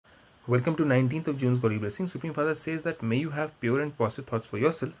Welcome to 19th of June's Body Blessing. Supreme Father says that may you have pure and positive thoughts for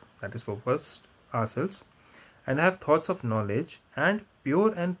yourself, that is for first ourselves, and have thoughts of knowledge and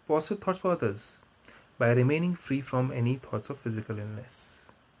pure and positive thoughts for others by remaining free from any thoughts of physical illness.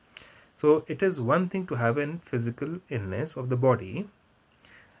 So it is one thing to have a physical illness of the body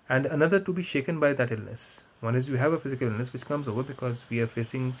and another to be shaken by that illness. One is you have a physical illness which comes over because we are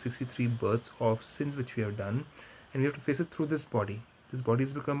facing 63 births of sins which we have done, and we have to face it through this body. This body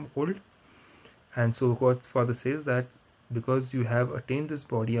has become old, and so God's Father says that because you have attained this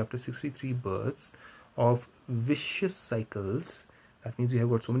body after 63 births of vicious cycles, that means you have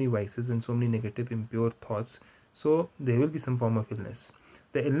got so many vices and so many negative impure thoughts, so there will be some form of illness.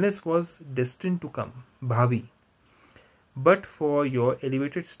 The illness was destined to come, bhavi, but for your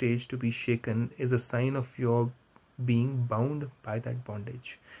elevated stage to be shaken is a sign of your being bound by that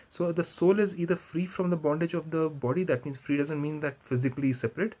bondage. So the soul is either free from the bondage of the body. That means free doesn't mean that physically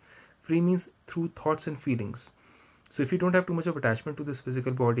separate. Free means through thoughts and feelings. So if you don't have too much of attachment to this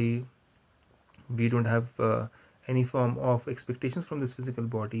physical body, we don't have any form of expectations from this physical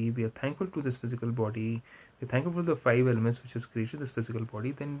body, we are thankful to this physical body, we're thankful for the 5 elements which has created this physical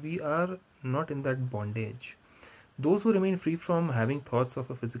body, then we are not in that bondage. Those who remain free from having thoughts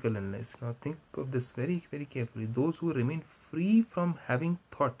of a physical illness, now think of this very, very carefully. Those who remain free from having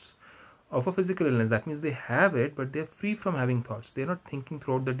thoughts of a physical illness, that means they have it, but they're free from having thoughts. They're not thinking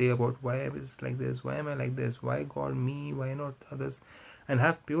throughout the day about why I was like this, why am I like this, why God, me, why not others, and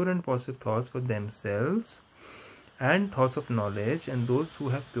have pure and positive thoughts for themselves and thoughts of knowledge. And those who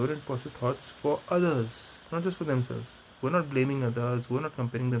have pure and positive thoughts for others, not just for themselves. We're not blaming others, we're not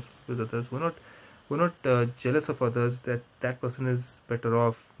comparing themselves with others, we're not jealous of others that that person is better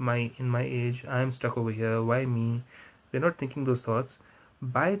off in my age, I am stuck over here, why me. They're not thinking those thoughts.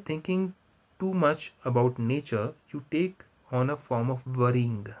 By thinking too much about nature, you take on a form of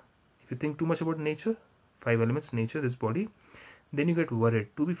worrying. If you think too much about nature, 5 elements, nature, this body, then you get worried.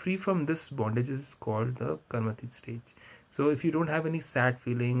 To be free from this bondage is called the karmatit stage. So if you don't have any sad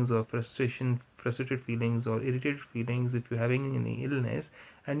feelings or frustrated feelings or irritated feelings, if you're having any illness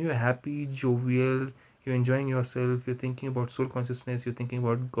and you're happy, jovial, you're enjoying yourself, you're thinking about soul consciousness, you're thinking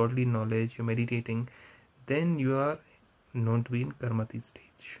about godly knowledge, you're meditating, then you are known to be in karmatit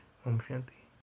stage. Om Shanti.